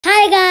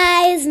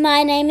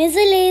My name is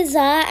Eliza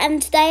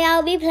and today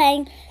I'll be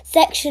playing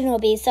Section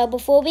Obby. So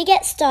before we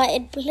get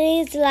started,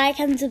 please like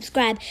and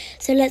subscribe.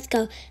 So let's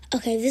go.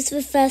 Okay, this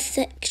is the first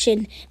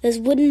section. There's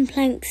wooden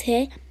planks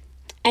here.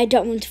 I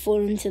don't want to fall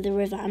into the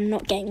river. I'm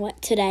not getting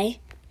wet today.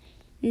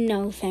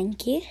 No,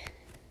 thank you.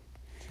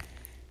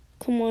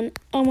 Come on,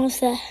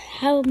 almost there.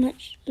 How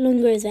much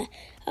longer is there?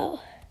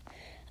 Oh.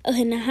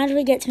 Okay, now how do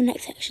we get to the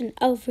next section?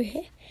 Over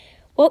here.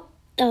 Whoop,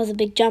 that was a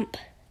big jump.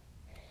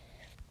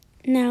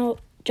 Now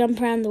jump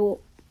around the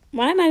wall.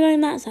 Why am I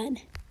going that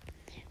side?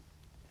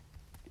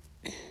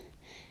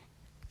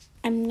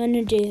 I'm going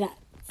to do that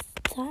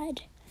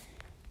side.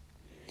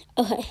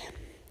 Okay.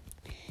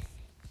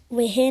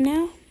 We're here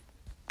now.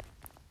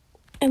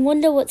 I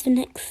wonder what's the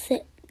next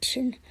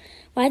section.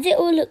 Why does it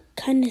all look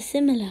kind of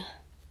similar?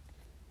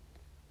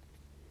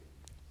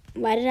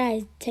 Why did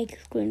I take a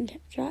screen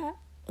capture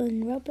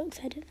on Roblox?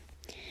 I don't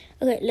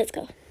know. Okay, let's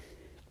go.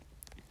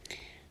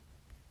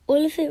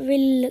 All of it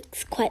really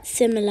looks quite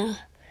similar.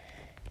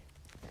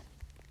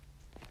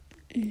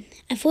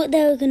 I thought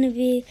there were going to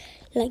be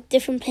like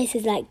different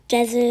places like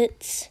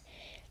deserts,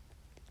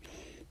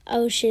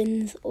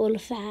 oceans, all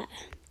of that.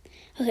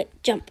 Okay,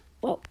 jump.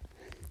 Whoa.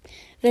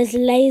 There's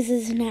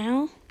lasers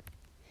now.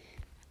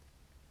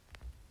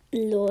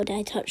 Lord,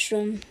 I touched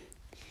them.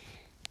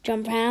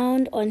 Jump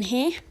around on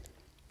here.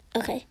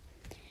 Okay.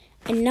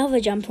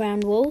 Another jump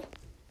around wall.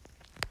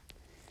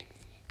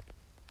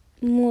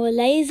 More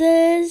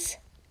lasers.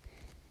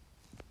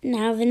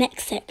 Now the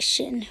next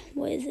section.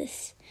 What is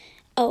this?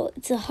 Oh,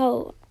 it's a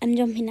hole. I'm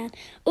jumping down.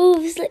 Oh,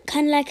 this looks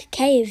kind of like a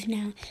cave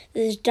now.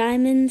 There's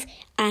diamonds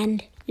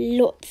and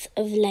lots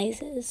of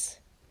lasers.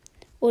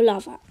 Or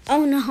lava.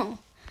 Oh no.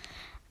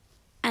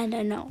 I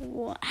don't know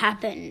what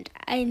happened.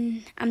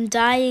 I'm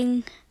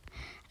dying.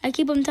 I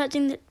keep on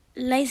touching the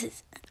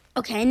lasers.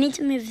 Okay, I need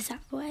to move this out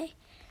of the way.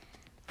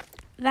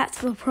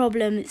 That's the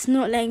problem. It's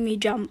not letting me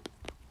jump.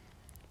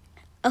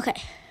 Okay.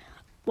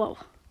 Whoa.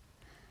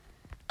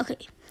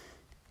 Okay.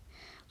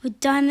 The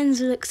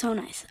diamonds look so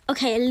nice.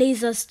 Okay,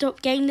 Eliza,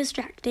 stop getting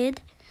distracted.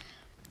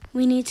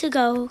 We need to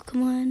go.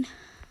 Come on.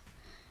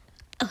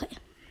 Okay.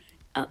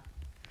 Up.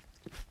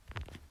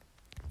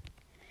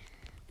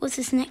 What's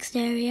this next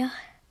area?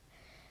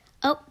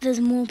 Oh, there's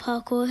more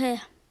parkour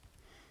here.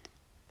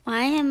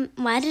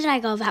 Why did I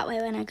go that way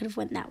when I could have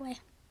went that way?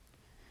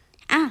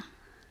 Ah.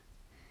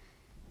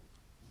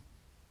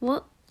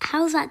 What?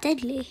 How's that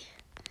deadly?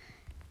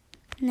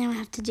 Now I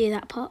have to do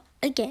that part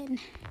again.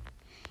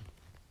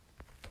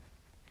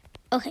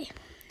 Okay,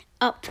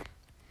 up.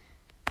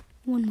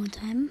 One more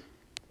time.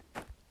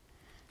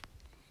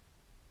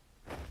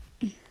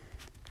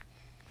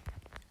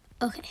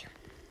 Okay.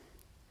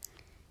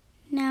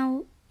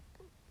 Now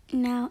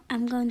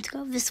I'm going to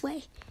go this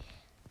way,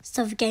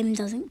 so the game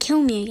doesn't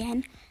kill me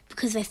again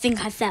because they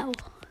think I fell.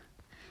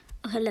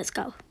 Okay, let's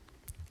go.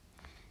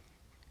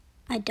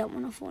 I don't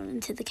want to fall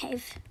into the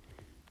cave.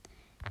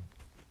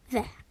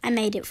 There, I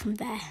made it from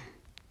there.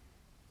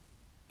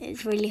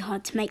 It's really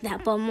hard to make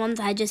that bottom one,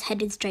 so I just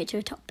headed straight to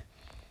the top.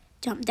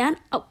 Jump down.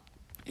 Oh,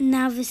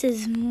 now this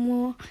is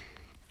more.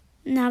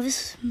 Now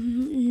this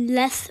is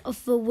less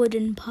of the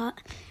wooden part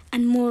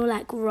and more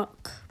like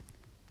rock.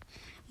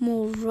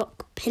 More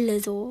rock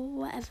pillars or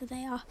whatever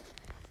they are.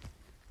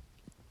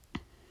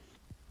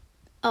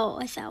 Oh,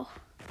 I fell.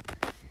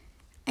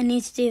 I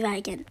need to do that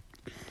again.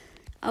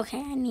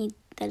 Okay, I need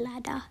the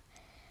ladder.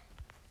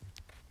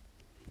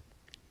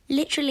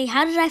 Literally,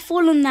 how did I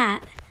fall on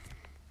that?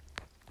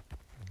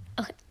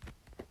 Okay.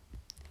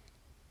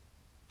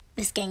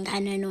 This is getting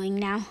kind of annoying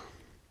now.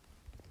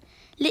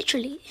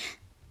 Literally.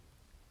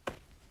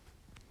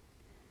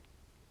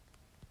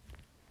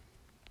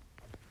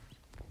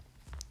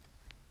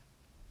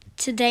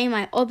 Today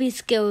my obby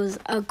skills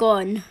are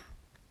gone.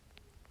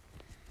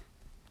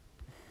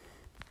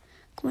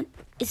 Come on,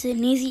 it's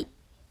an easy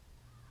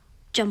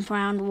jump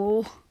around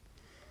wall.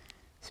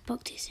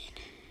 Spoke too soon.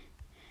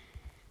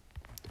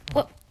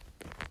 Well,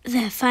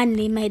 there,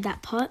 finally made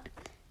that part.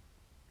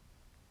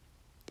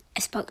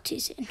 I spoke too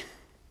soon.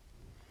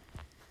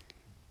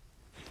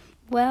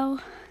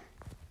 Well,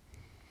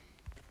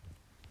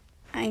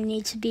 I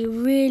need to be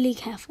really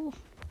careful.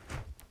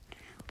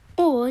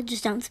 Or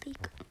just don't speak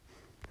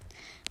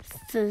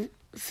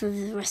for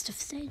the rest of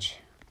the stage.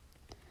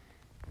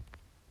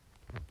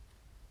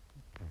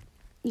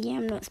 Yeah,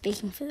 I'm not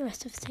speaking for the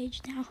rest of the stage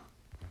now.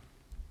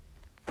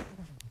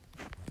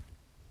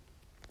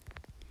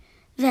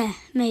 There,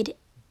 made it.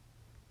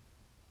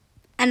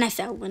 And I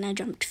fell when I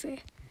jumped through.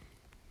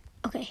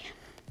 Okay.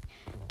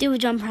 Do a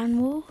jump around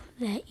wall.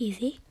 There,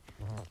 easy.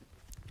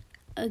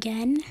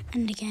 Again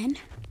and again.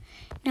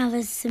 Now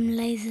there's some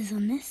lasers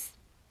on this.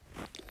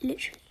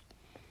 Literally.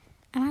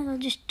 I might as well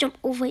just jump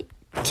all the way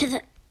to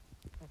the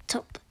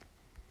top.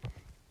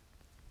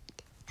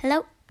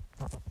 Hello?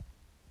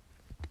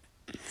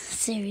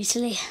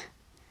 Seriously.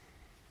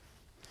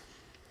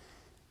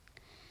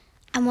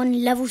 I'm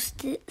on level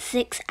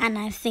 6 and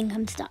I think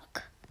I'm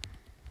stuck.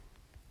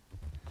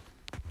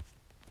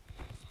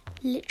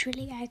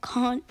 Literally, I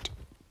can't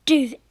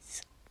do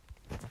this.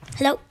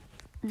 Hello?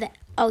 There.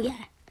 Oh,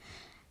 yeah.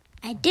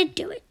 I did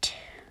do it.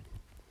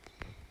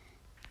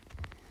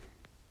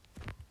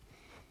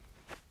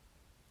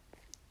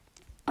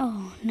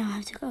 Oh, now I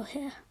have to go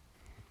here.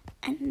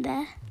 And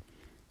there.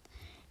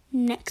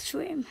 Next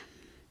room.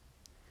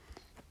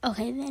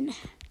 Okay, then.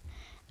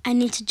 I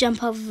need to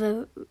jump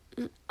over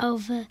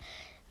the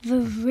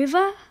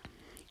river.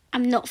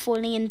 I'm not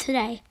falling in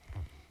today.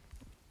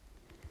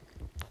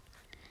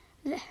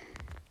 There.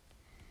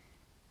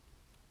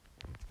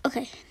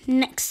 Okay,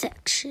 next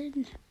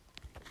section.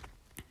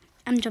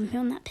 I'm jumping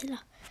on that pillar.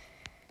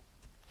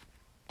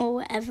 Or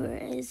whatever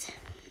it is.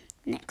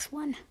 Next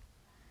one.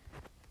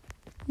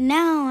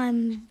 Now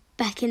I'm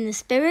back in the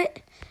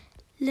spirit.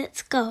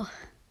 Let's go.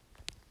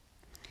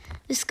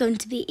 It's going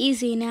to be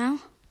easy now.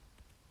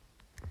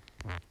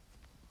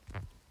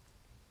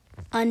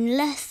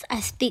 Unless I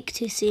speak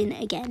too soon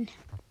again.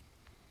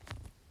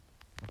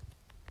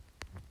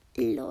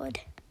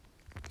 Lord.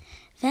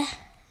 There.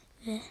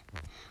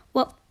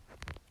 What?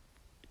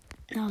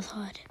 That was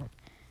hard.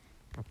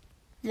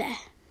 There.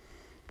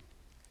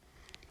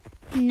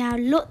 Now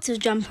lots of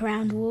jump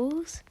around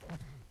walls.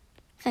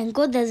 Thank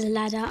God there's a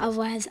ladder,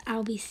 otherwise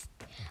I'll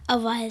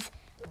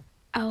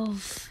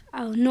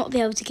not be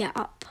able to get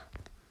up.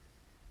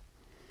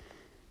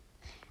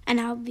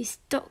 And I'll be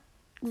stuck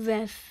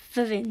there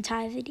for the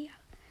entire video.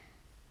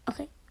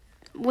 Okay,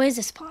 where's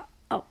this part?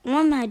 Oh,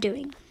 what am I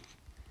doing?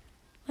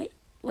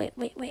 Wait.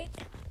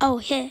 Oh,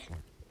 here.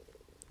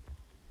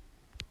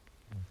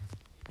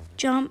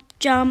 Jump.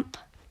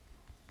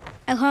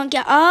 I can't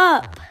get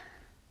up.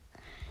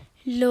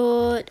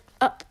 Lord,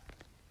 up.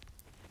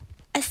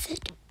 I said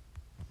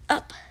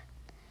up.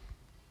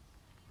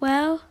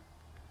 Well,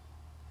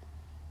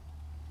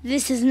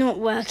 this is not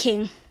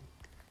working.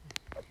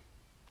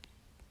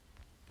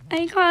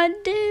 I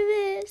can't do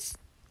this.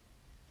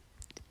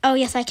 Oh,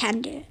 yes, I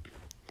can do it.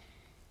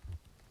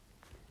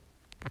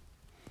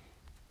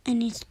 I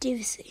need to do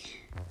this.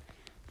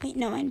 Wait,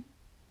 no,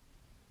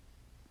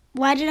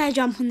 why did I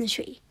jump on the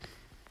tree?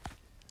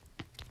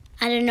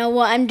 I don't know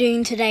what I'm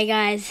doing today,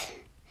 guys.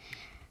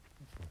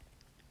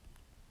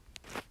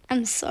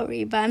 I'm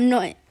sorry, but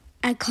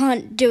I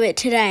can't do it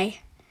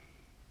today.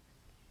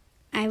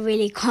 I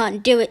really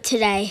can't do it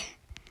today.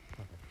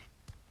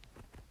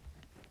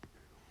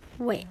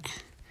 Wait,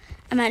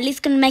 I'm at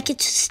least going to make it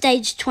to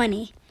stage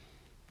 20.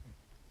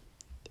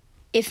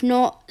 If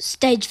not,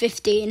 stage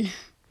 15.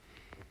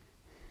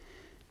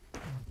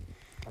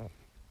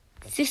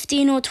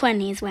 15 or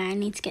 20 is where I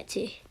need to get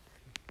to.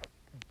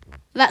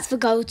 That's the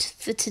goal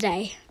for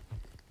today.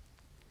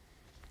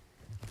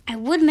 I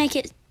would make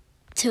it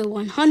to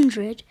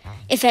 100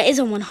 if there is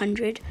a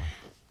 100,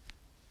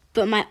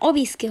 but my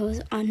obby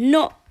skills are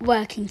not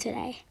working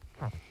today.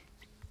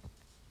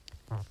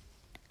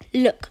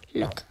 Look,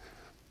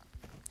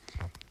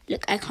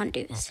 I can't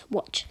do this.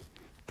 Watch.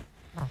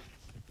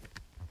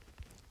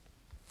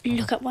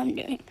 Look at what I'm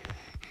doing.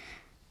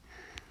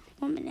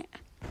 1 minute.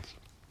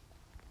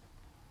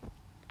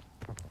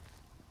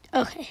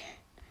 Okay.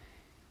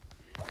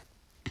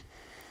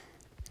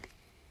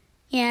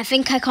 Yeah, I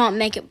think I can't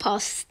make it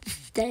past the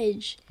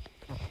stage.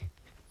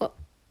 Oh.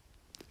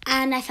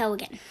 And I fell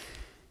again.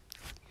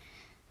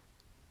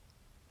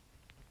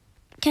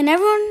 Can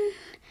everyone...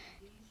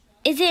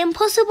 Is it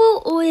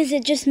impossible or is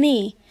it just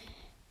me?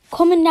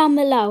 Comment down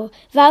below.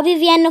 That'll be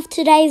the end of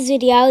today's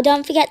video.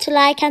 Don't forget to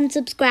like and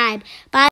subscribe. Bye.